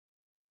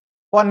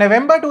For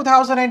November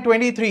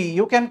 2023,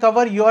 you can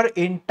cover your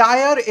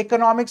entire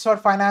economics or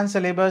finance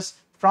syllabus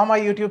from our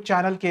YouTube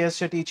channel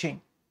KSJ Teaching.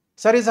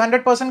 Sir, is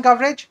 100%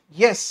 coverage?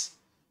 Yes.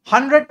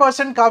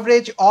 100%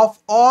 coverage of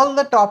all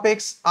the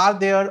topics are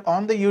there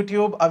on the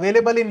YouTube,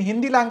 available in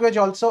Hindi language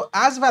also,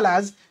 as well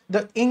as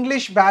the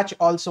English batch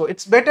also.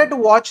 It's better to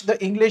watch the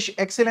English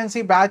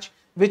Excellency batch,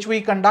 which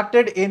we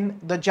conducted in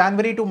the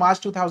January to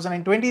March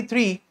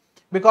 2023,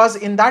 because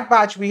in that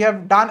batch we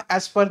have done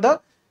as per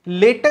the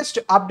latest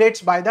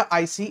updates by the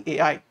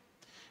ICAI.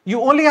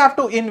 You only have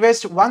to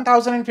invest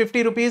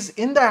 1050 rupees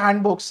in the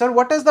handbook. Sir,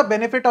 what is the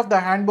benefit of the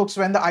handbooks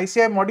when the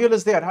ICAI module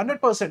is there?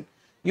 100%.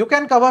 You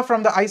can cover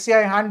from the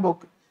ICAI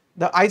handbook,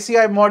 the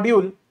ICAI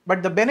module,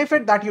 but the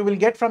benefit that you will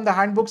get from the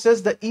handbooks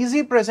is the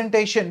easy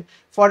presentation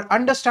for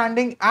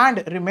understanding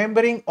and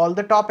remembering all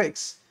the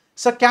topics.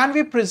 So can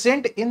we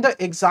present in the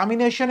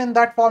examination in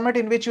that format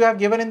in which you have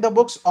given in the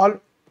books?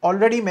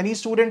 Already many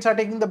students are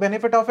taking the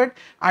benefit of it,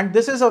 and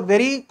this is a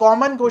very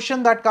common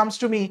question that comes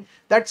to me,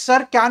 that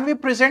sir, can we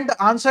present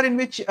the answer in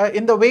which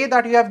in the way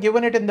that you have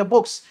given it in the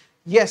books?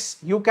 Yes,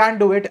 you can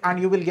do it, and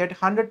you will get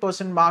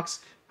 100%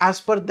 marks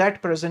as per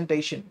that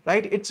presentation,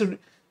 right? It's a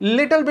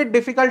little bit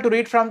difficult to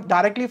read from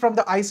directly from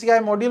the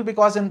ICAI module,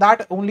 because in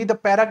that only the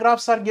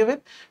paragraphs are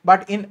given,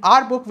 but in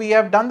our book we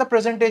have done the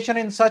presentation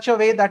in such a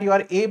way that you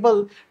are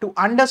able to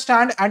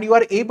understand and you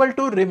are able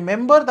to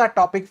remember that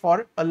topic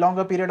for a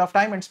longer period of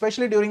time, and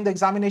especially during the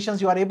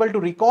examinations you are able to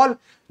recall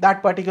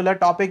that particular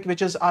topic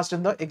which is asked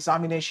in the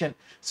examination.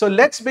 So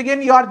let's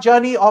begin your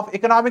journey of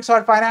economics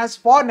or finance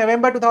for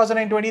November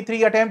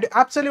 2023 attempt,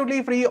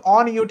 absolutely free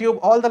on YouTube.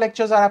 All the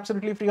lectures are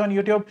absolutely free on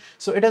YouTube,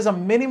 so it is a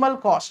minimal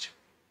cost.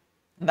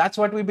 That's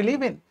what we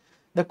believe in.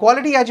 The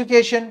quality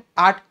education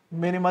at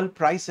minimal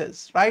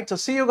prices, right? So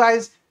see you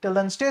guys. Till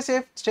then, stay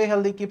safe, stay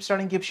healthy, keep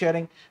studying, keep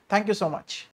sharing. Thank you so much.